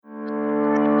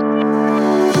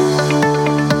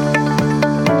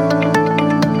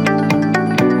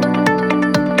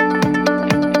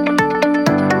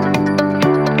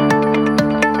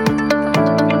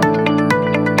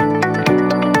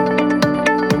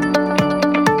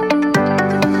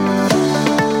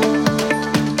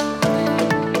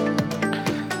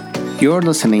You're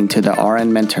listening to the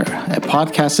RN Mentor, a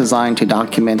podcast designed to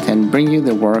document and bring you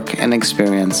the work and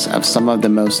experience of some of the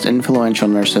most influential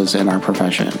nurses in our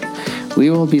profession. We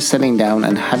will be sitting down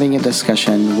and having a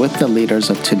discussion with the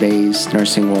leaders of today's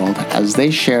nursing world as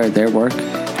they share their work,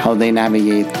 how they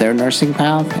navigate their nursing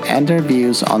path, and their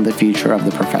views on the future of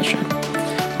the profession.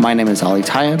 My name is Ali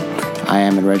Tayeb. I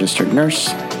am a registered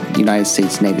nurse, United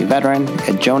States Navy veteran,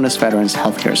 a Jonas Veterans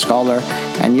Healthcare Scholar,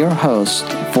 and your host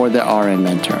for the RN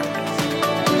Mentor.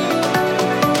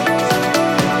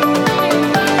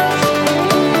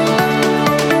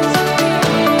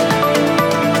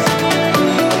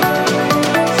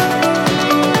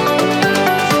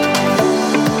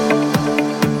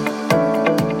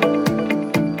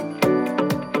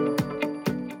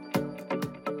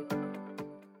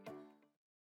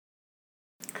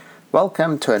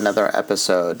 Welcome to another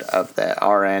episode of the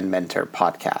RN Mentor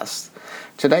podcast.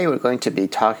 Today we're going to be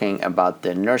talking about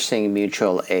the Nursing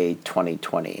Mutual Aid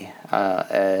 2020,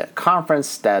 a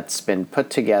conference that's been put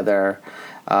together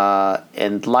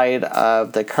in light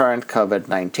of the current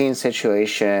COVID-19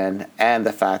 situation and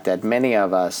the fact that many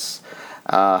of us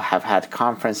have had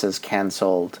conferences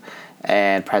canceled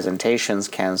and presentations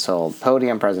canceled,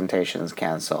 podium presentations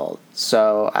canceled.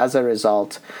 So as a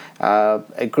result,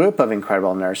 a group of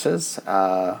incredible nurses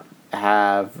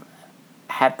have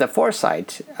had the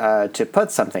foresight to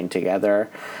put something together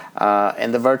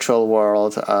in the virtual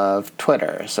world of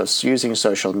Twitter. So using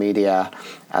social media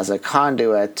as a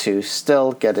conduit to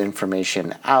still get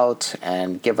information out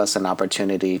and give us an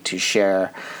opportunity to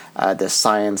share the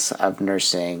science of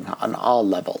nursing on all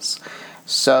levels.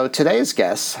 So today's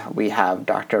guest, we have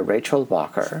Dr. Rachel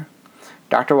Walker.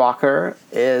 Dr. Walker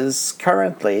is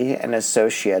currently an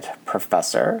associate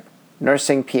professor,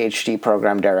 nursing PhD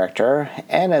program director,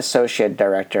 and associate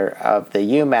director of the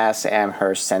UMass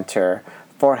Amherst Center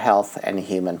for Health and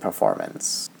Human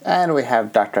Performance. And we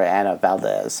have Dr. Ana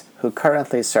Valdez, who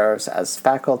currently serves as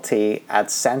faculty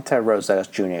at Santa Rosa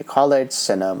Junior College,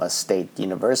 Sonoma State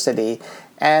University,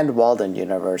 and Walden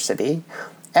University.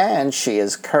 And she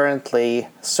is currently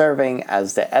serving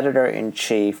as the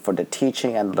editor-in-chief for the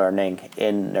Teaching and Learning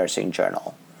in Nursing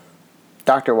Journal.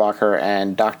 Dr. Walker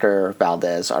and Dr.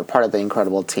 Valdez are part of the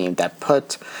incredible team that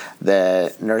put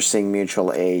the Nursing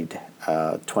Mutual Aid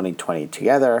 2020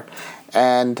 together,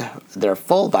 and their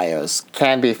full bios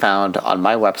can be found on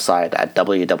my website at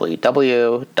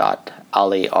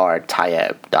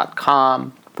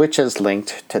www.alirtayeb.com, which is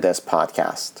linked to this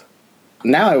podcast.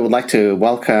 Now I would like to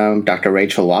welcome Dr.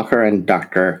 Rachel Walker and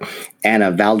Dr. Ana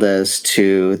Valdez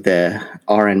to the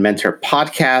RN Mentor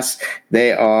podcast.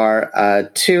 They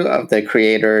are two of the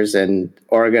creators and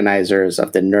organizers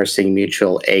of the Nursing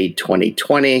Mutual Aid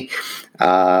 2020,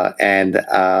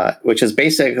 which is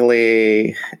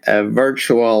basically a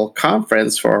virtual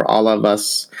conference for all of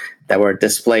us that were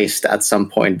displaced at some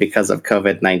point because of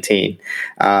COVID-19.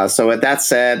 So with that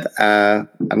said,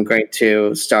 I'm going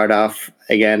to start off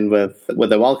again with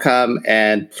a welcome,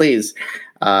 and please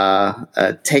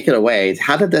take it away.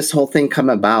 How did this whole thing come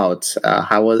about?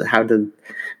 Where did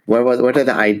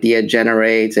the idea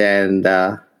generate, and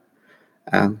how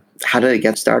did it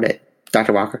get started?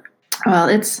 Dr. Walker? Well,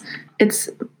 it's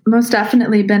most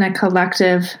definitely been a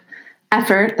collective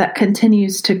effort that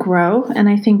continues to grow. And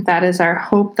I think that is our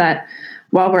hope, that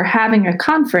while we're having a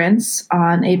conference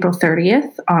on April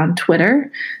 30th on Twitter,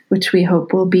 which we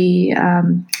hope will be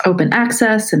open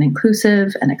access and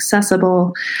inclusive and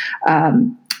accessible,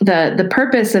 the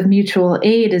purpose of mutual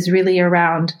aid is really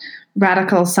around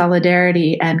radical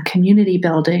solidarity and community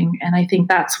building. And I think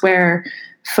that's where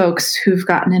folks who've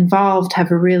gotten involved have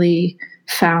really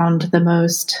found the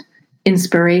most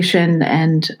inspiration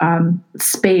and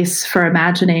space for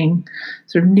imagining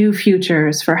sort of new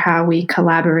futures for how we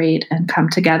collaborate and come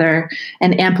together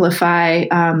and amplify,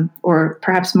 or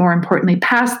perhaps more importantly,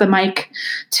 pass the mic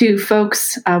to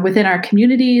folks within our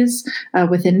communities,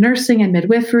 within nursing and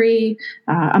midwifery,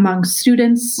 among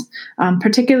students,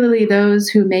 particularly those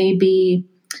who may be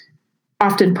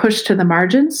often pushed to the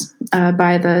margins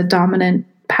by the dominant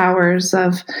powers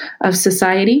of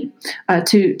society,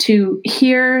 to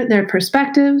hear their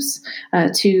perspectives,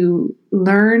 to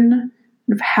learn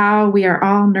how we are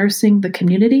all nursing the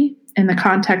community in the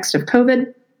context of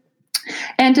COVID,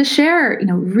 and to share,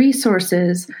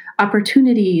 resources,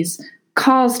 opportunities,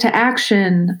 calls to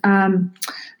action.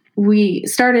 We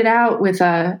started out with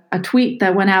a tweet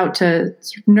that went out to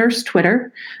nurse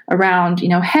Twitter around,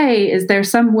 hey, is there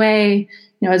some way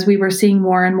as we were seeing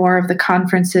more and more of the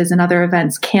conferences and other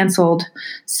events canceled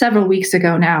several weeks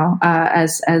ago now,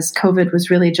 as COVID was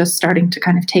really just starting to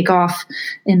kind of take off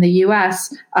in the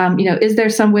U.S., is there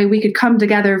some way we could come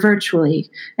together virtually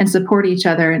and support each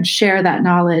other and share that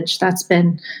knowledge that's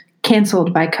been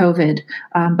canceled by COVID?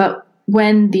 But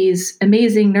when these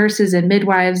amazing nurses and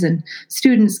midwives and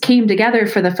students came together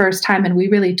for the first time and we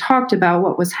really talked about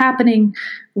what was happening,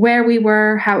 where we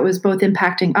were, how it was both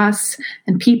impacting us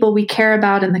and people we care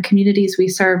about and the communities we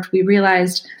served, we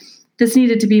realized this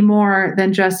needed to be more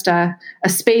than just a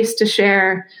space to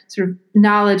share sort of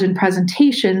knowledge and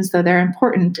presentations, though they're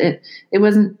important. It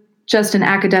wasn't just an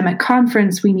academic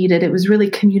conference we needed. It was really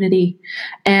community.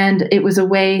 And it was a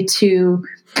way to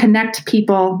connect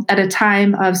people at a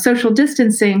time of social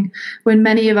distancing when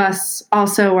many of us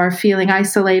also are feeling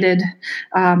isolated,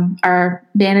 are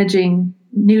managing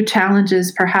new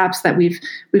challenges perhaps that we've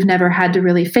never had to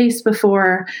really face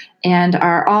before, and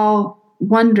are all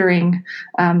wondering,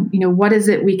 what is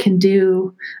it we can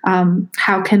do?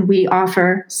 How can we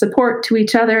offer support to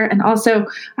each other? And also,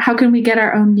 how can we get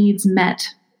our own needs met?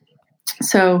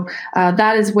 So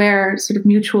that is where sort of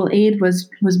mutual aid was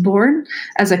born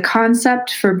as a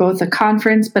concept for both a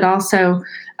conference, but also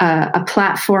a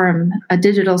platform, a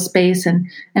digital space, and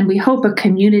we hope a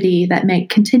community that may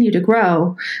continue to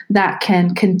grow, that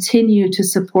can continue to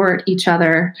support each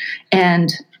other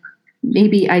and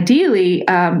maybe ideally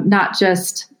not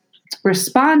just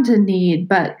respond to need,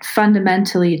 but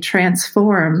fundamentally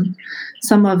transform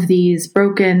some of these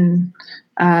broken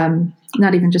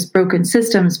not even just broken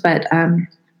systems, but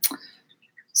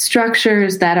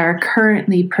structures that are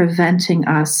currently preventing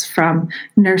us from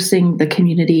nursing the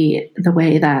community the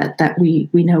way that we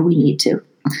know we need to.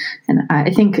 And I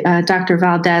think Dr.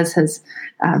 Valdez has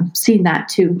seen that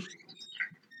too.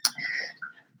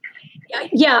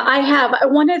 Yeah, I have.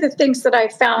 One of the things that I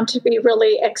found to be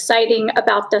really exciting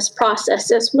about this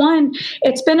process is, one,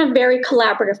 it's been a very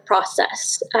collaborative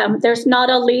process. There's not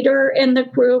a leader in the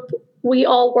group. We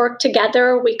all work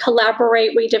together, we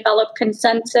collaborate, we develop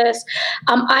consensus.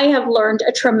 I have learned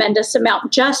a tremendous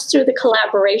amount just through the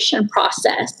collaboration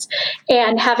process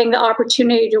and having the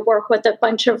opportunity to work with a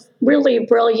bunch of really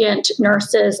brilliant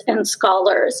nurses and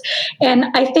scholars. And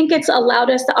I think it's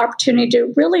allowed us the opportunity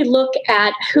to really look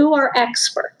at who are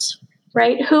experts.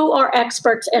 Right? Who are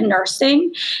experts in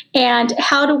nursing, and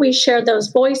how do we share those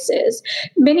voices?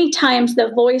 Many times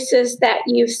the voices that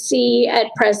you see at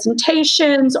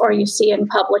presentations or you see in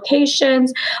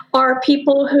publications are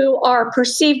people who are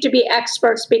perceived to be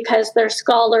experts because they're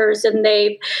scholars and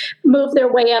they've moved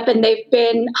their way up and they've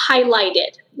been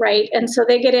highlighted, right? And so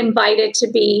they get invited to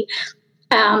be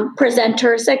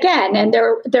presenters again, and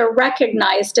they're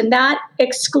recognized, and that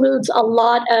excludes a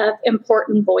lot of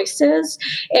important voices.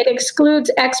 It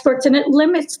excludes experts, and it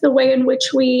limits the way in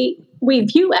which we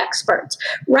view experts.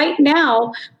 Right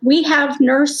now, we have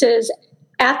nurses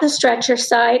at the stretcher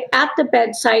side, at the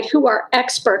bedside, who are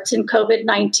experts in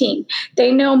COVID-19.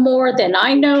 They know more than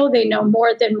I know. They know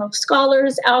more than most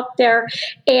scholars out there,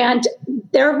 and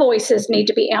their voices need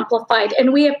to be amplified.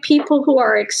 And we have people who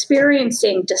are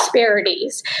experiencing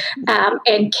disparities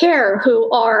and care, who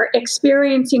are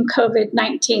experiencing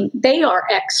COVID-19. They are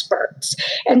experts.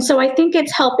 And so I think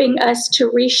it's helping us to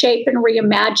reshape and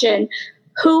reimagine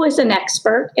who is an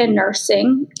expert in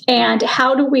nursing, and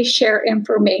how do we share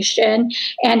information,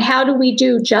 and how do we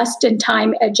do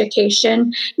just-in-time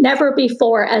education. Never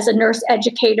before, as a nurse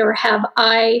educator, have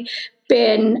I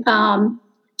been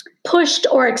pushed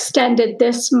or extended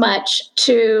this much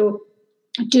to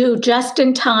do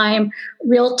just-in-time,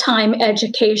 real-time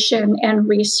education and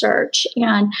research.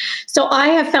 And so I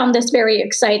have found this very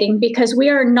exciting because we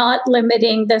are not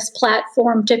limiting this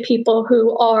platform to people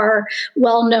who are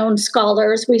well-known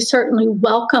scholars. We certainly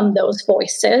welcome those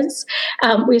voices.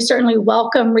 We certainly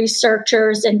welcome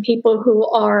researchers and people who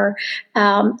are,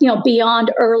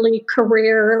 beyond early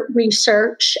career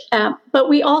research. But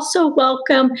we also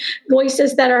welcome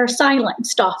voices that are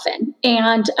silenced often,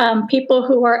 and people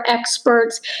who are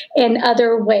experts in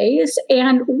other ways.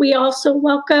 And we also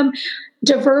welcome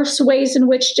diverse ways in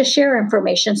which to share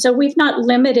information. So we've not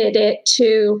limited it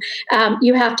to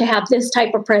you have to have this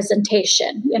type of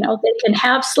presentation. They can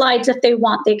have slides if they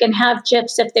want. They can have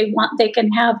GIFs if they want. They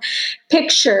can have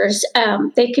pictures.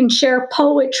 They can share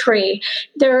poetry.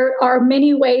 There are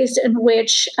many ways in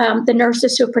which the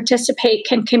nurses who participate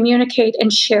can communicate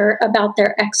and share about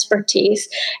their expertise.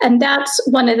 And that's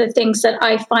one of the things that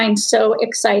I find so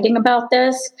exciting about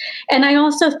this. And I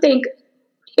also think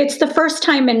it's the first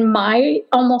time in my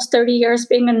almost 30 years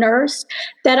being a nurse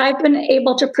that I've been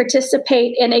able to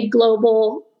participate in a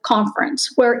global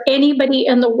conference where anybody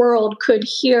in the world could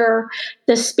hear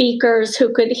the speakers,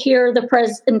 who could hear the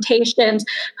presentations,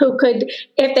 who could,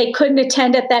 if they couldn't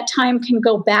attend at that time, can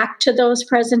go back to those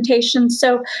presentations.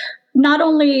 So not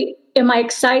only am I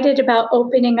excited about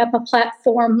opening up a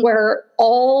platform where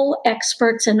all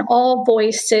experts and all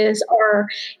voices are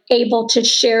able to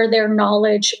share their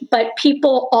knowledge, but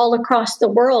people all across the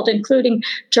world, including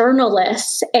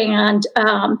journalists and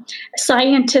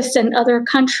scientists in other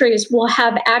countries, will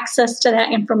have access to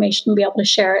that information and be able to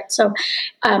share it. So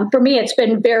for me, it's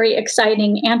been very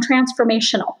exciting and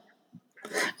transformational.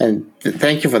 And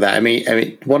thank you for that. I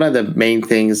mean, one of the main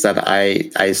things that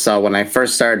I saw when I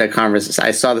first started the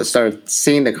conversation, started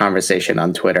seeing the conversation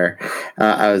on Twitter.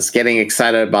 I was getting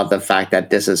excited about the fact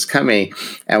that this is coming,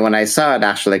 and when I saw it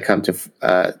actually come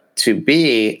to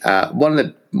be,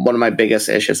 one of my biggest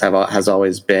issues has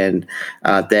always been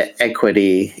the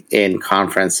equity in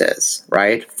conferences,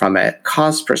 right? From a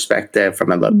cost perspective,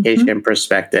 from a location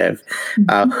perspective,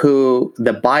 who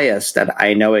the bias that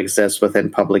I know exists within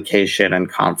publication and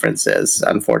conferences,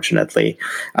 unfortunately.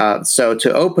 So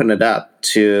to open it up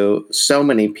to so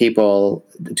many people,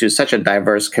 to such a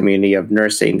diverse community of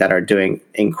nursing that are doing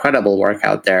incredible work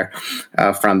out there,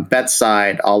 from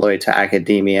bedside all the way to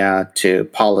academia to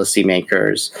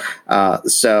policymakers.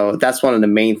 So that's one of the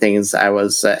main things I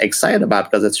was excited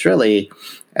about, because it's really,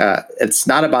 it's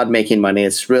not about making money.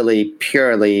 It's really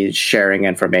purely sharing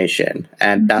information.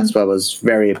 And that's what was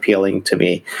very appealing to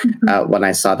me when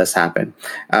I saw this happen.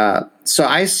 So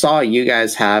I saw you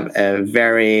guys have a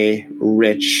very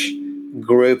rich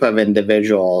group of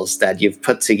individuals that you've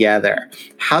put together.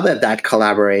 How did that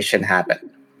collaboration happen?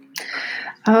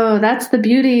 Oh, that's the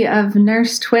beauty of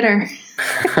nurse Twitter.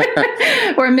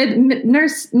 Or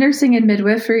nursing and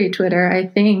midwifery Twitter. I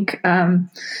think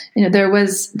there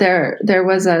was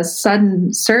a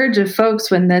sudden surge of folks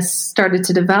when this started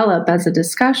to develop as a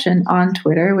discussion on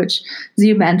Twitter, which, as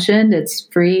you mentioned, it's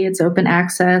free, it's open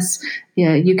access.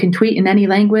 Yeah, you can tweet in any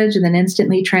language and then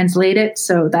instantly translate it,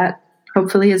 so that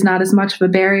hopefully is not as much of a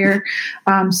barrier.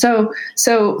 So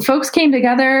folks came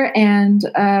together, and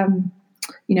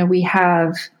we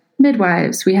have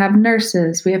midwives, we have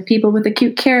nurses, we have people with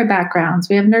acute care backgrounds,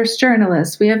 we have nurse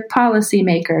journalists, we have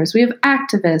policymakers, we have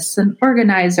activists and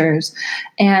organizers.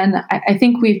 And I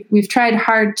think we've tried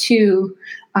hard to,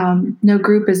 no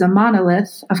group is a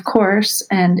monolith, of course,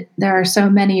 and there are so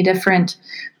many different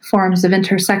forms of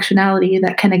intersectionality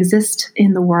that can exist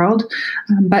in the world,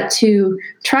 but to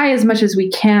try as much as we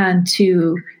can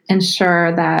to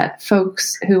ensure that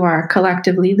folks who are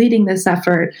collectively leading this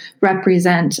effort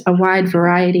represent a wide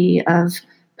variety of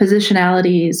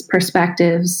positionalities,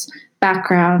 perspectives,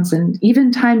 backgrounds, and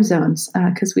even time zones,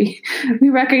 because we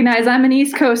recognize I'm an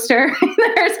East Coaster.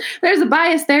 there's a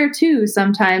bias there too.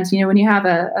 Sometimes, when you have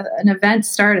an event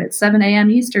start at 7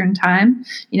 a.m. Eastern time,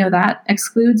 that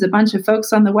excludes a bunch of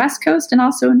folks on the West Coast and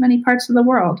also in many parts of the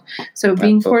world. So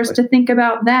being forced to think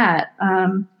about that.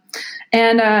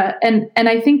 And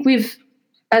I think we've,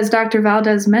 as Dr.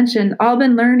 Valdez mentioned, all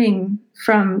been learning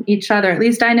from each other. At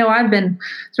least I know I've been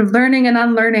sort of learning and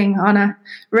unlearning on a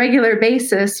regular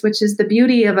basis, which is the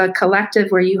beauty of a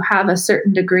collective where you have a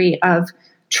certain degree of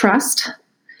trust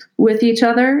with each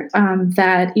other,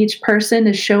 that each person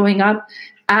is showing up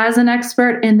as an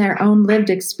expert in their own lived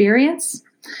experience.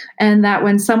 And that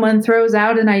when someone throws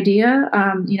out an idea,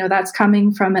 that's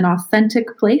coming from an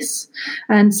authentic place.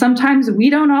 And sometimes we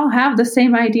don't all have the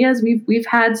same ideas. We've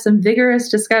had some vigorous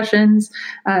discussions,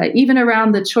 even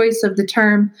around the choice of the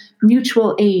term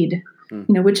mutual aid,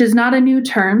 which is not a new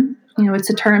term. It's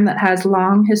a term that has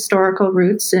long historical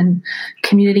roots in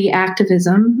community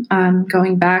activism,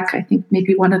 going back, I think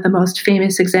maybe one of the most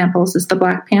famous examples is the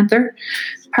Black Panther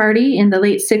Party in the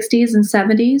late 60s and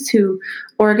 70s, who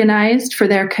organized for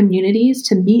their communities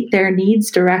to meet their needs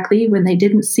directly when they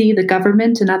didn't see the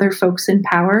government and other folks in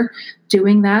power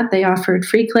doing that. They offered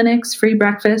free clinics, free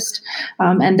breakfast,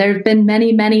 and there have been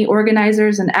many, many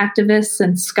organizers and activists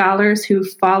and scholars who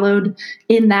followed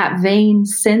in that vein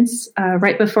since.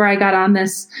 Right before I got on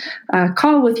this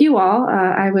call with you all,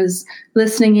 I was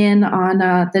listening in on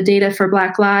the Data for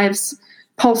Black Lives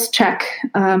Pulse Check,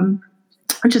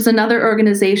 which is another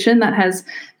organization that has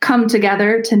come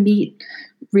together to meet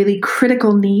really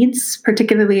critical needs,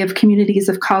 particularly of communities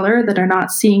of color that are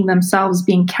not seeing themselves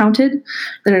being counted,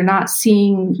 that are not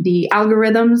seeing the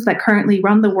algorithms that currently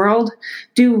run the world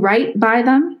do right by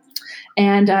them.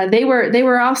 And they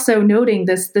were also noting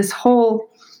this whole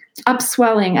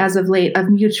upswelling as of late of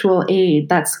mutual aid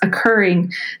that's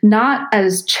occurring not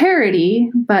as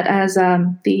charity, but as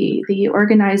the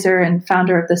organizer and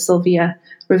founder of the Sylvia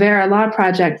Rivera Law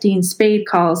Project, Dean Spade,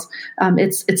 calls.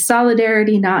 It's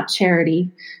solidarity, not charity.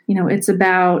 It's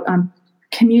about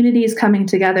communities coming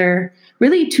together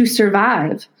really to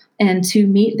survive and to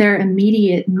meet their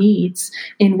immediate needs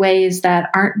in ways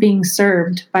that aren't being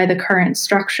served by the current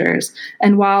structures.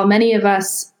 And while many of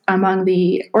us among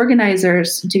the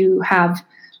organizers do have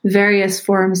various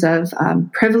forms of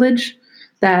privilege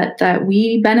that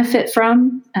we benefit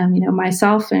from,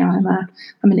 myself, I'm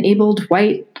an abled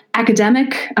white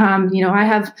academic. I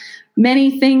have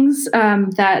many things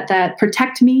that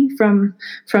protect me from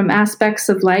aspects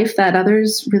of life that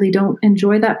others really don't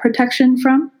enjoy that protection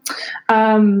from.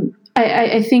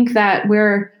 I think that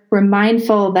we're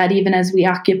mindful that even as we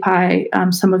occupy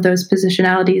some of those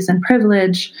positionalities and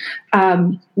privilege,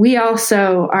 we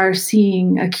also are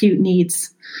seeing acute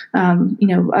needs,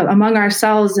 among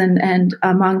ourselves and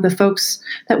among the folks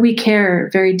that we care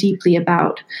very deeply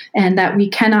about, and that we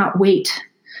cannot wait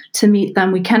to meet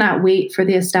them. We cannot wait for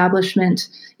the establishment,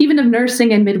 even of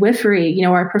nursing and midwifery.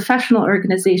 Our professional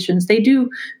organizations, they do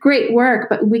great work,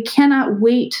 but we cannot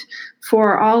wait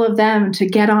for all of them to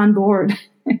get on board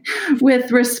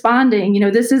with responding.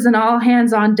 This is an all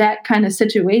hands on deck kind of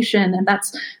situation. And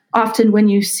that's often when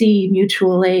you see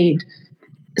mutual aid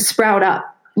sprout up,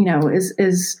 is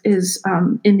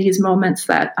in these moments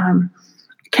that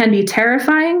can be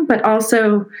terrifying, but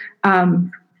also,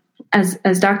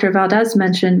 as Dr. Valdez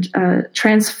mentioned,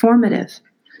 transformative.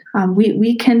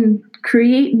 We can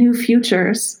create new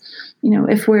futures,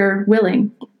 if we're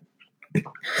willing.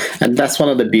 And that's one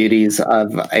of the beauties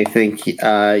of, I think,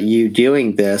 you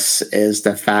doing this, is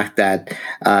the fact that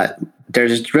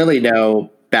there's really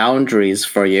no boundaries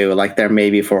for you, like there may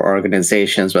be for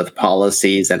organizations with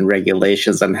policies and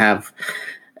regulations, and have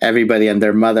everybody and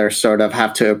their mother sort of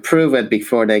have to approve it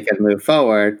before they can move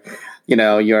forward.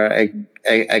 You're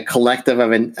a collective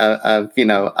of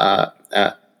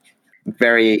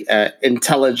very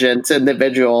intelligent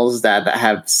individuals that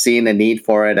have seen a need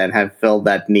for it and have filled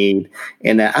that need.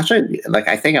 And actually,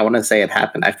 I think I want to say it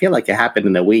happened. I feel like it happened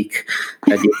in a week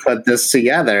that you put this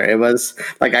together. It was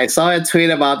I saw a tweet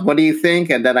about what do you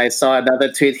think, and then I saw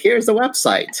another tweet. Here's the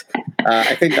website.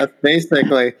 I think that's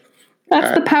basically.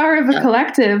 That's the power of a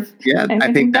collective. Yeah,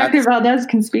 I think Dr. Valdez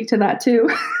can speak to that too.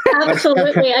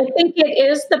 Absolutely. I think it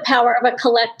is the power of a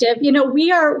collective. We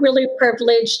are really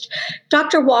privileged.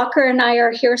 Dr. Walker and I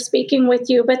are here speaking with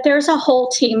you, but there's a whole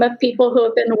team of people who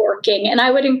have been working. And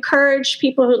I would encourage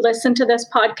people who listen to this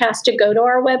podcast to go to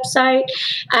our website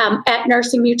at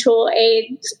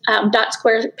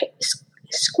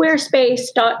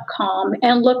nursingmutualaid.squarespace.com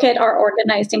and look at our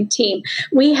organizing team.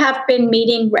 We have been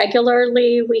meeting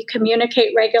regularly. We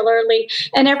communicate regularly,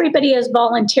 and everybody is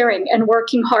volunteering and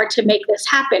working hard to make this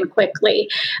happen quickly,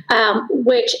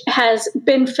 which has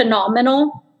been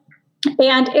phenomenal.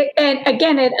 And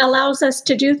again, it allows us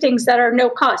to do things that are no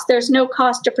cost. There's no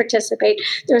cost to participate.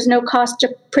 There's no cost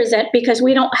to present because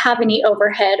we don't have any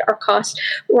overhead or cost.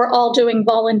 We're all doing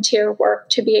volunteer work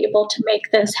to be able to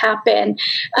make this happen.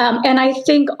 And I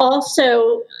think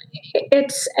also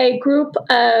it's a group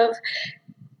of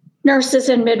nurses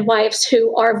and midwives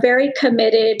who are very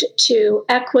committed to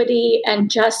equity and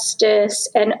justice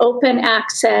and open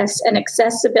access and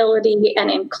accessibility and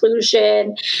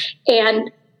inclusion. And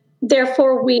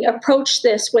therefore, we approach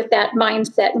this with that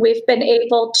mindset. We've been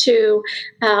able to,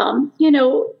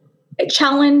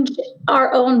 challenge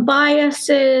our own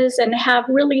biases and have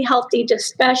really healthy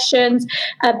discussions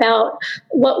about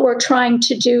what we're trying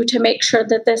to do to make sure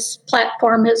that this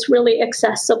platform is really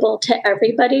accessible to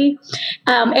everybody.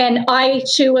 And I,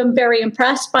 too, am very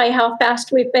impressed by how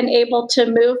fast we've been able to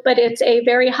move, but it's a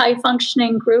very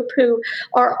high-functioning group who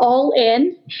are all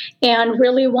in and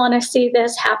really want to see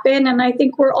this happen. And I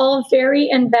think we're all very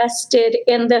invested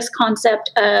in this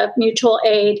concept of mutual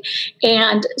aid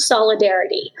and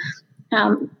solidarity.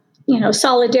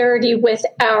 Solidarity with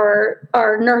our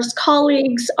nurse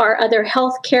colleagues, our other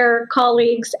healthcare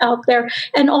colleagues out there,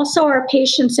 and also our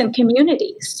patients and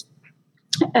communities.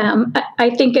 I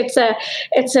think it's a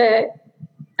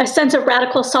sense of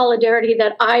radical solidarity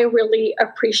that I really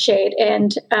appreciate,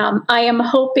 and I am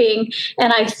hoping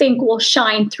and I think will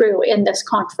shine through in this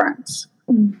conference.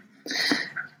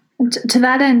 To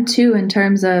that end, too, in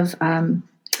terms of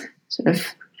sort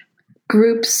of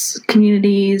groups,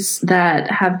 communities that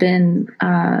have been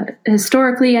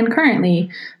historically and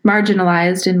currently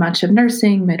marginalized in much of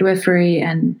nursing, midwifery,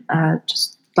 and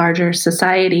just larger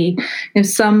society.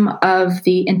 Some of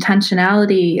the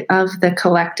intentionality of the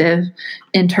collective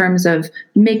in terms of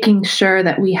making sure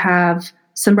that we have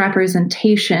some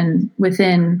representation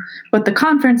within what the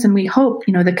conference, and we hope,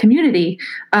 the community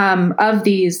of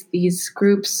these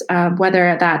groups,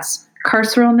 whether that's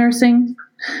carceral nursing,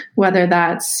 whether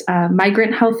that's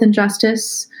migrant health and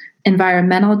justice,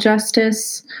 environmental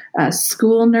justice,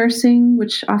 school nursing,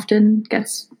 which often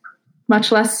gets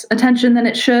much less attention than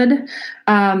it should,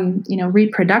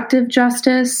 reproductive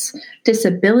justice,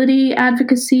 disability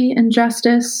advocacy and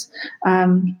justice,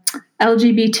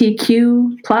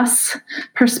 LGBTQ plus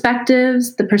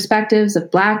perspectives, the perspectives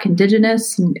of Black,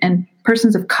 Indigenous, and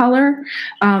persons of color,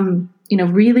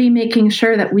 really making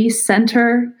sure that we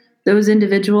center those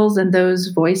individuals and those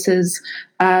voices,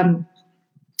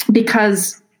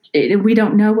 because we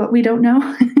don't know what we don't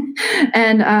know.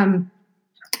 And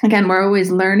again, we're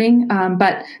always learning,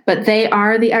 but they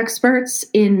are the experts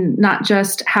in not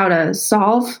just how to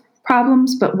solve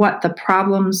problems, but what the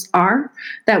problems are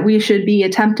that we should be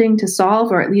attempting to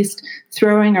solve, or at least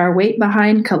throwing our weight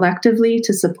behind collectively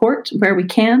to support where we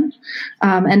can.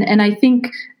 And I think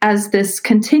as this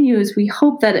continues, we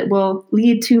hope that it will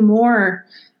lead to more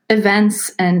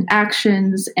events and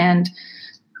actions and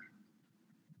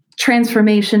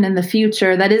transformation in the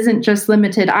future that isn't just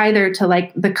limited either to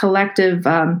like the collective,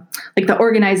 like the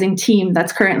organizing team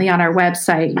that's currently on our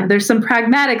website. There's some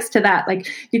pragmatics to that. Like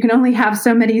you can only have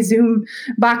so many Zoom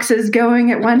boxes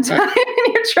going at one time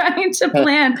and you're trying to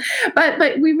plan.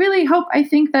 But we really hope, I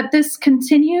think, that this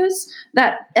continues,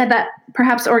 that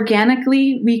perhaps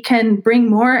organically we can bring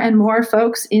more and more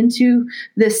folks into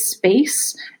this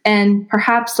space, and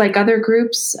perhaps like other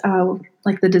groups,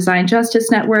 like the Design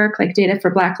Justice Network, like Data for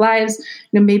Black Lives,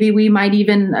 maybe we might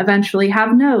even eventually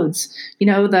have nodes,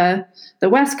 the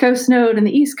West Coast node and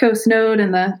the East Coast node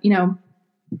and the,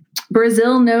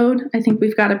 Brazil node. I think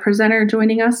we've got a presenter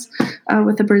joining us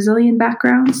with a Brazilian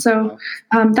background. So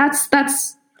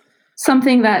that's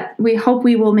something that we hope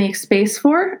we will make space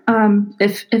for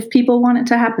if people want it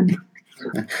to happen.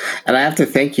 And I have to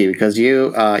thank you, because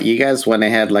you guys went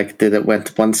ahead,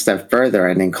 went one step further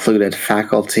and included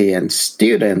faculty and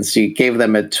students. You gave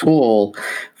them a tool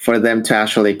for them to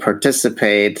actually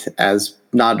participate as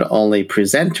not only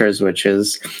presenters, which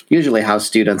is usually how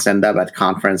students end up at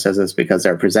conferences, is because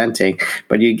they're presenting,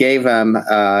 but you gave them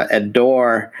a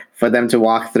door for them to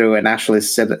walk through and actually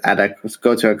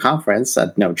go to a conference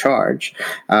at no charge,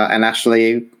 and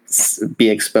actually be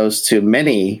exposed to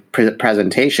many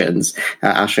presentations.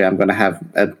 Actually, I'm going to have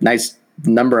a nice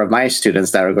number of my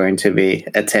students that are going to be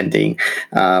attending.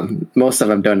 Most of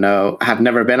them have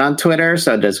never been on Twitter,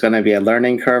 so there's going to be a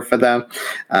learning curve for them.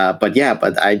 But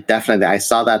I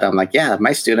saw that. I'm like, yeah,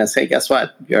 my students, hey, guess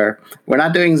what? We're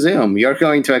not doing Zoom. You're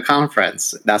going to a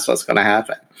conference. That's what's going to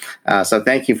happen. So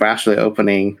thank you for actually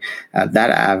opening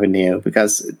that avenue,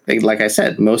 because like I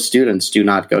said, most students do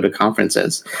not go to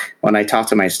conferences. When I talk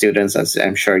to my students, as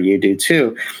I'm sure you do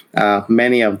too,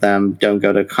 many of them don't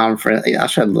go to conference.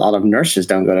 Actually, a lot of nurses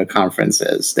don't go to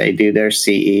conferences. They do their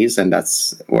CEs and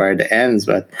that's where it ends.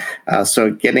 But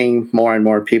so getting more and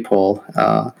more people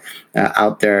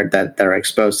out there that are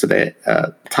exposed to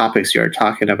the topics you're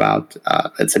talking about,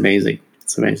 it's amazing.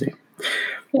 It's amazing.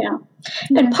 Yeah.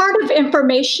 And part of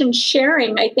information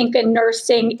sharing, I think, in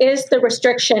nursing is the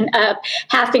restriction of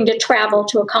having to travel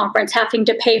to a conference, having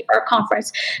to pay for a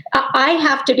conference. I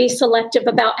have to be selective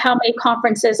about how many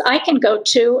conferences I can go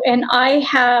to, and I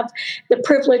have the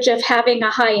privilege of having a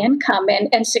high income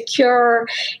and secure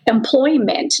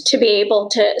employment to be able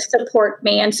to support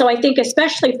me. And so I think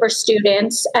especially for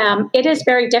students, it is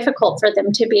very difficult for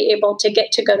them to be able to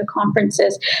get to go to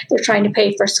conferences. They're trying to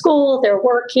pay for school, they're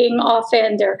working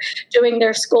often, they're doing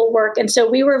their schoolwork. And so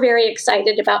we were very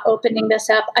excited about opening this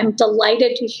up. I'm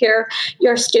delighted to hear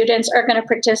your students are going to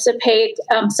participate.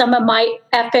 Some of my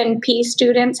FNP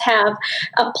students have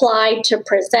applied to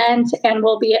present and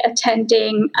will be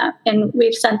attending. And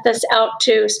we've sent this out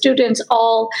to students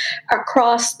all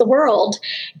across the world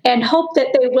and hope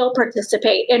that they will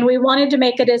participate. And we wanted to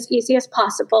make it as easy as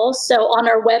possible. So on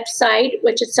our website,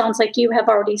 which it sounds like you have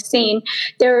already seen,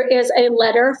 there is a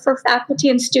letter for faculty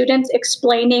and students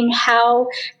explaining how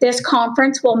this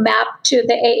conference will map to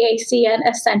the AACN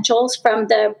Essentials from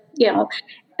the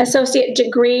associate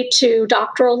degree to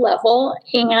doctoral level,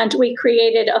 and we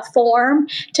created a form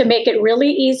to make it really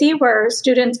easy where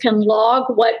students can log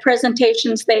what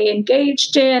presentations they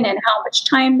engaged in and how much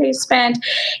time they spent,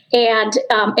 and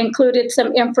included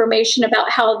some information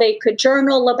about how they could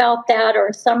journal about that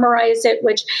or summarize it,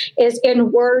 which is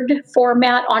in Word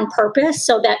format on purpose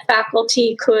so that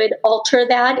faculty could alter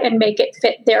that and make it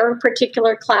fit their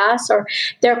particular class or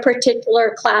their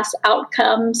particular class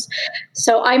outcomes.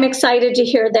 So I'm excited to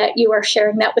hear that you are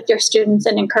sharing that with your students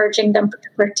and encouraging them to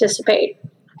participate.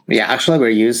 Yeah, actually, we're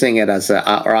using it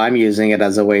I'm using it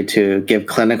as a way to give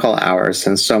clinical hours,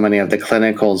 since so many of the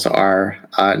clinicals are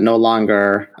no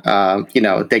longer,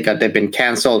 they've been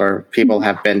canceled or people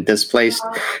have been displaced.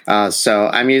 So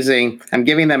I'm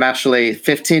giving them actually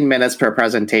 15 minutes per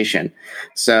presentation.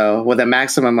 So with a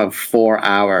maximum of 4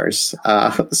 hours,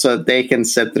 so they can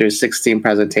sit through 16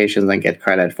 presentations and get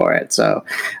credit for it. So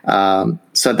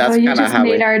that's kind of how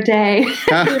made our day.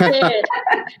 You did.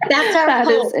 That's our That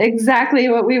hope. is exactly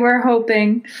what we were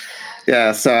hoping.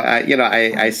 Yeah. So,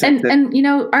 I said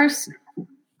our.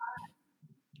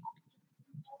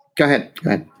 Go ahead.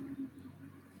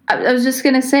 I was just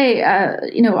going to say,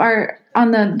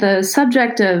 on the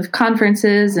subject of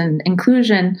conferences and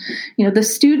inclusion, the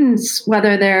students,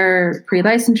 whether they're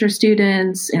pre-licensure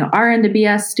students, RN to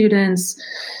BS students,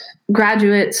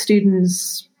 graduate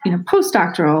students,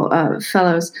 postdoctoral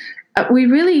fellows, we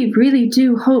really, really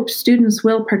do hope students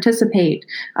will participate.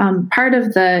 Part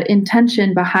of the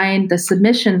intention behind the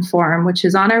submission form, which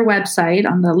is on our website,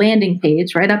 on the landing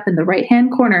page, right up in the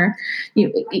right-hand corner,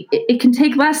 it can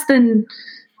take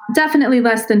definitely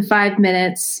less than 5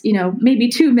 minutes, maybe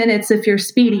 2 minutes if you're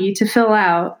speedy to fill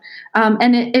out.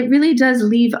 And it really does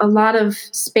leave a lot of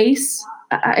space,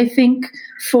 I think,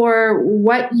 for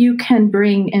what you can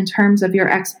bring in terms of your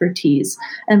expertise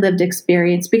and lived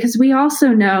experience. Because we also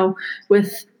know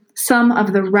with some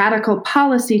of the radical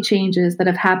policy changes that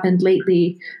have happened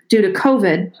lately due to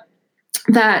COVID,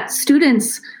 that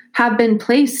students have been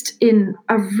placed in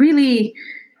a really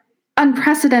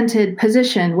unprecedented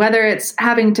position, whether it's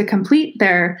having to complete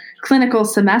their clinical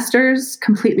semesters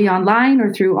completely online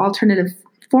or through alternative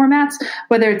formats,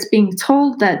 whether it's being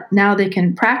told that now they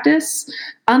can practice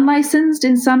unlicensed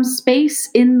in some space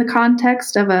in the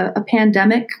context of a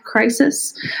pandemic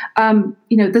crisis.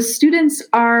 The students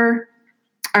are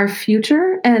our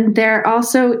future, and they're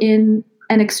also in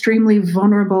an extremely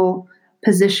vulnerable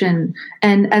position.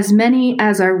 And as many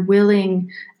as are willing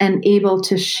and able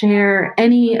to share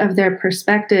any of their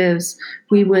perspectives,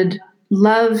 we would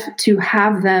love to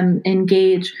have them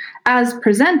engage as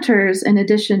presenters in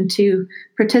addition to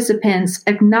participants,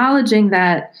 acknowledging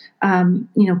that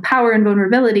power and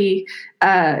vulnerability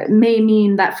may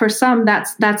mean that for some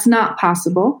that's not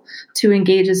possible to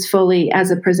engage as fully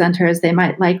as a presenter as they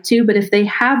might like to. But if they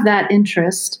have that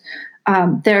interest,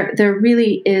 there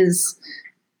really is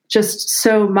just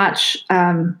so much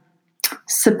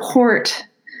support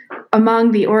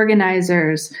among the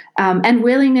organizers and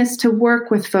willingness to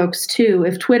work with folks too.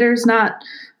 If Twitter's not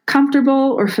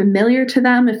comfortable or familiar to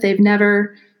them, if they've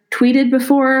never tweeted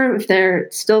before, if they're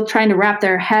still trying to wrap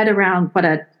their head around what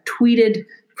a tweeted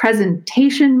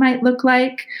presentation might look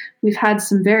like, we've had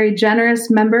some very generous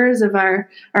members of our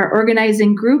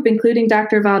organizing group, including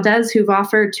Dr. Valdez, who've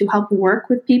offered to help work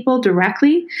with people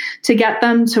directly to get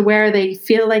them to where they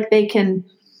feel like they can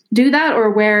do that, or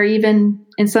where even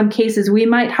in some cases we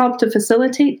might help to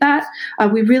facilitate that.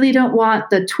 We really don't want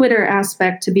the Twitter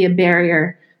aspect to be a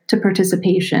barrier to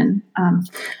participation.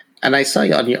 And I saw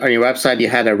on your website, you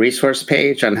had a resource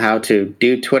page on how to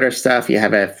do Twitter stuff. You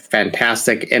have a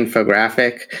fantastic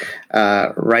infographic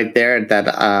right there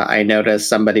that I noticed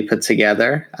somebody put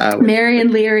together.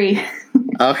 Marion Leary.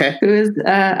 Okay. Who is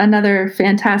another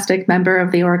fantastic member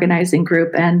of the organizing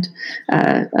group and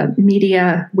a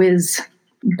media whiz,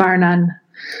 bar none.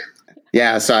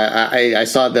 Yeah, so I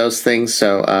saw those things.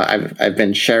 So I've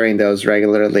been sharing those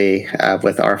regularly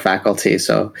with our faculty.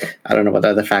 So I don't know what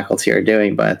other faculty are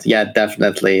doing, but yeah,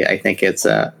 definitely, I think it's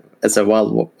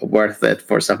well worth it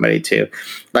for somebody to,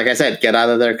 like I said, get out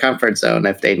of their comfort zone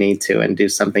if they need to and do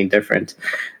something different.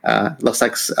 Looks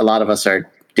like a lot of us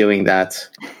are doing that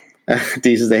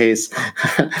these days.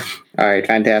 All right,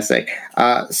 fantastic.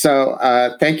 So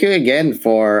thank you again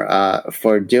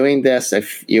for doing this.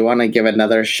 If you want to give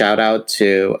another shout out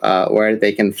to where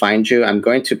they can find you, I'm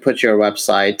going to put your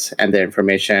website and the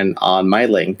information on my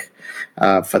link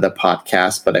for the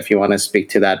podcast. But if you want to speak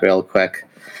to that real quick.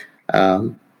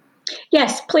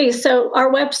 Yes, please. So our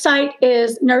website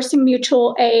is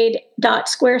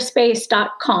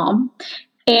nursingmutualaid.squarespace.com.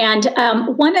 And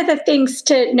one of the things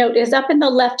to note is up in the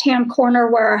left-hand corner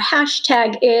where our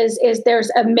hashtag is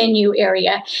there's a menu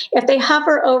area. If they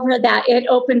hover over that, it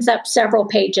opens up several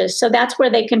pages. So that's where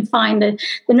they can find the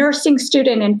nursing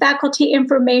student and faculty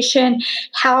information,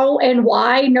 how and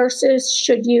why nurses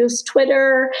should use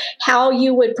Twitter, how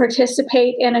you would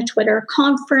participate in a Twitter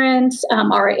conference,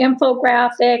 our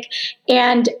infographic,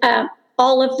 and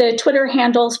all of the Twitter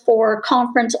handles for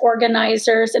conference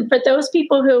organizers. And for those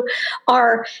people who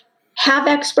have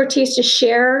expertise to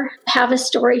share, have a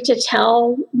story to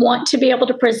tell, want to be able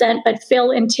to present, but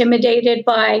feel intimidated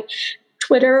by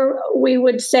Twitter, we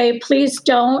would say, please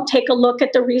don't. Take a look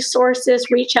at the resources,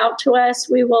 reach out to us.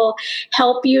 We will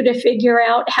help you to figure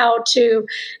out how to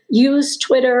use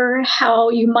Twitter, how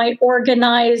you might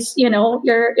organize,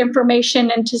 your information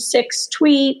into 6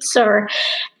 tweets or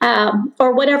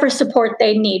whatever support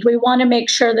they need. We want to make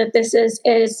sure that this is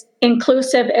as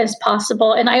inclusive as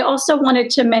possible. And I also wanted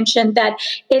to mention that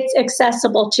it's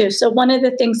accessible too. So one of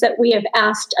the things that we have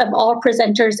asked of all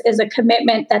presenters is a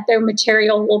commitment that their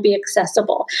material will be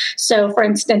accessible. So for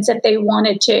instance, if they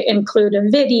wanted to include a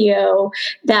video,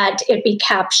 that it be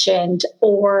captioned,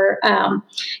 or,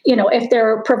 if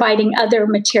they're providing other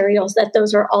materials, that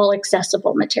those are all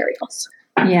accessible materials.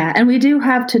 Yeah, and we do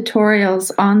have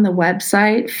tutorials on the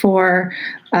website for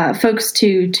folks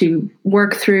to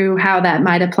work through how that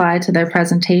might apply to their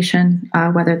presentation,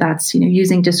 whether that's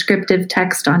using descriptive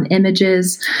text on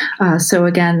images. So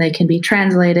again, they can be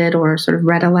translated or sort of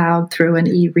read aloud through an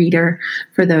e-reader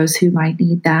for those who might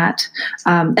need that.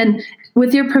 And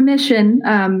with your permission,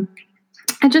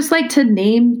 I'd just like to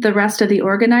name the rest of the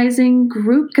organizing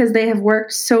group because they have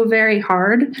worked so very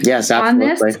hard on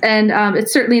this. And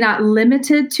it's certainly not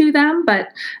limited to them, but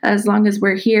as long as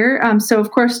we're here. So, of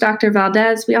course, Dr.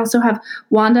 Valdez. We also have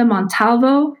Wanda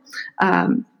Montalvo,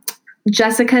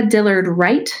 Jessica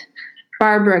Dillard-Wright,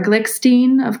 Barbara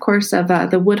Glickstein, of course, of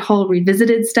the Woodhull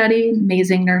Revisited study,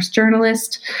 amazing nurse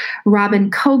journalist, Robin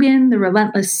Cogan, the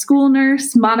relentless school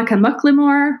nurse, Monica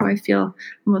Mucklemore, who I feel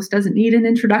almost doesn't need an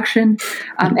introduction,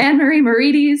 Anne-Marie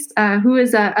Morides, who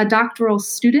is a doctoral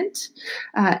student,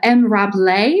 M. Rob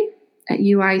Lay at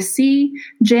UIC,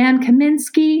 Jan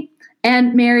Kaminsky,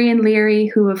 and Marion Leary,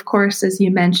 who, of course, as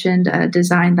you mentioned,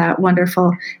 designed that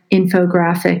wonderful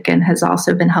infographic and has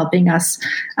also been helping us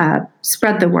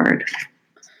spread the word.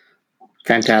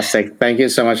 Fantastic. Thank you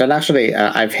so much. And actually,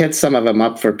 I've hit some of them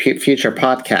up for future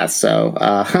podcasts. So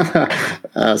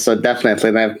so definitely,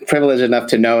 and I'm privileged enough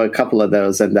to know a couple of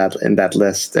those in that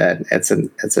list. And it's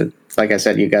like I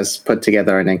said, you guys put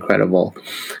together an incredible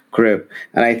group.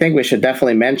 And I think we should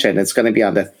definitely mention it's going to be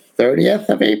on the 30th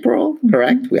of April,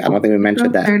 correct? I don't think we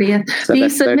mentioned that. 30th. So the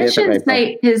submission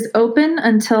site is open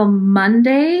until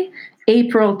Monday,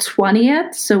 April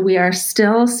 20th. So we are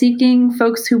still seeking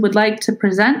folks who would like to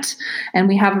present. And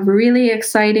we have a really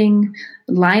exciting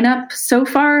lineup so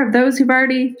far of those who've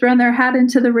already thrown their hat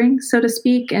into the ring, so to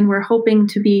speak. And we're hoping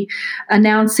to be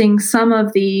announcing some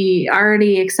of the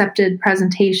already accepted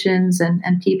presentations and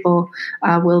people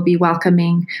will be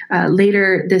welcoming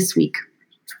later this week.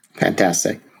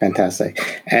 Fantastic. And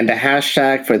the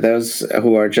hashtag for those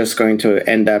who are just going to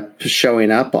end up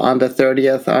showing up on the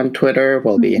 30th on Twitter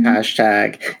will be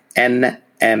hashtag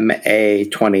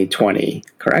NMA2020,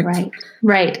 correct?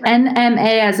 Right.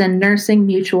 NMA as in Nursing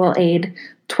Mutual Aid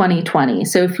 2020.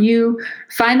 So if you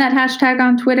find that hashtag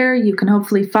on Twitter, you can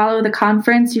hopefully follow the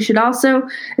conference. You should also,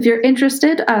 if you're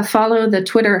interested, follow the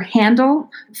Twitter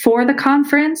handle for the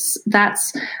conference.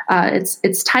 That's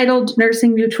it's titled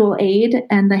Nursing Mutual Aid,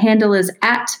 and the handle is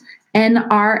at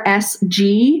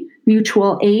NRSG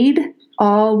Mutual Aid,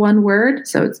 all one word.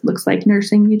 So it looks like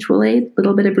Nursing Mutual Aid, a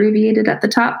little bit abbreviated at the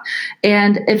top.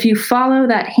 And if you follow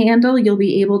that handle, you'll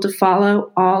be able to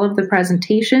follow all of the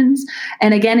presentations.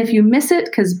 And again, if you miss it,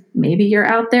 because maybe you're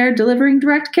out there delivering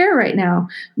direct care right now,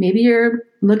 maybe you're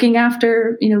looking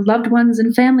after, loved ones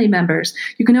and family members,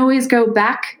 you can always go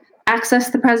back, access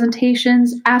the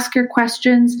presentations, ask your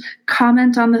questions,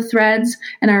 comment on the threads,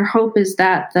 and our hope is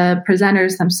that the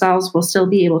presenters themselves will still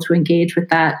be able to engage with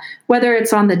that, whether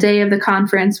it's on the day of the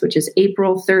conference, which is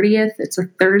April 30th, it's a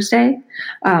Thursday,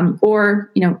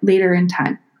 or later in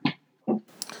time.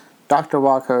 Dr.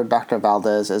 Walker, Dr.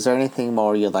 Valdez, is there anything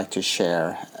more you'd like to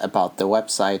share about the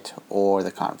website or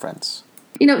the conference?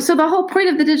 So the whole point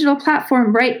of the digital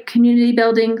platform, right? Community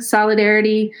building,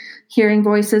 solidarity, hearing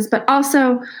voices, but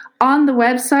also on the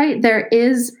website, there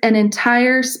is an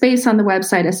entire space on the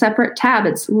website, a separate tab.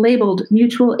 It's labeled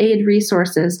Mutual Aid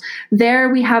Resources. There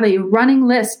we have a running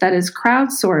list that is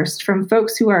crowdsourced from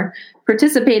folks who are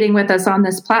participating with us on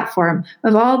this platform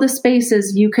of all the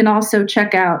spaces you can also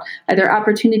check out, either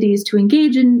opportunities to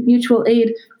engage in mutual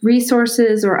aid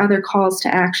resources or other calls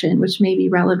to action, which may be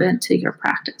relevant to your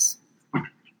practice.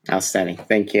 Outstanding.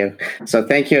 Thank you. So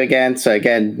thank you again. So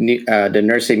again, the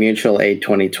Nursing Mutual Aid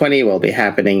 2020 will be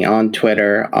happening on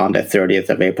Twitter on the 30th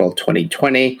of April,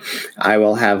 2020. I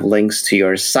will have links to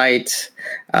your site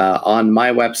on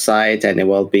my website, and it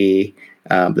will be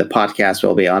the podcast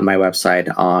will be on my website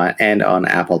and on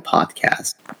Apple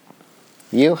Podcasts.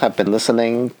 You have been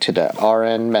listening to the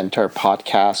RN Mentor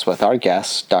podcast with our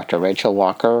guests, Dr. Rachel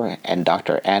Walker and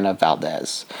Dr. Anna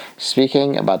Valdez,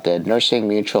 speaking about the Nursing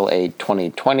Mutual Aid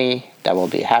 2020 that will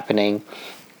be happening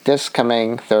this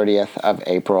coming 30th of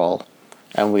April.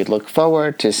 And we look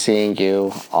forward to seeing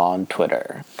you on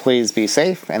Twitter. Please be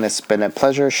safe, and it's been a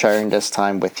pleasure sharing this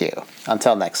time with you.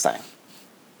 Until next time.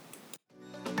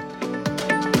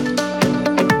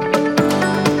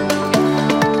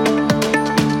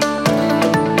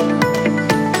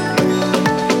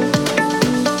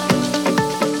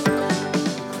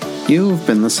 You've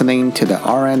been listening to the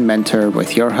RN Mentor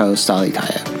with your host, Ali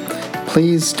Tayeb.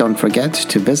 Please don't forget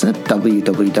to visit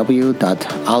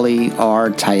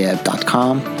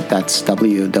www.alirtayeb.com. That's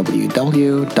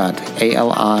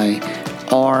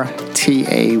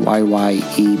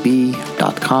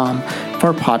www.alirtayeb.com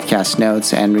for podcast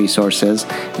notes and resources,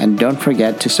 and don't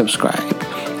forget to subscribe.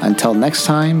 Until next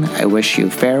time, I wish you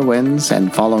fair winds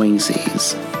and following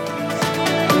seas.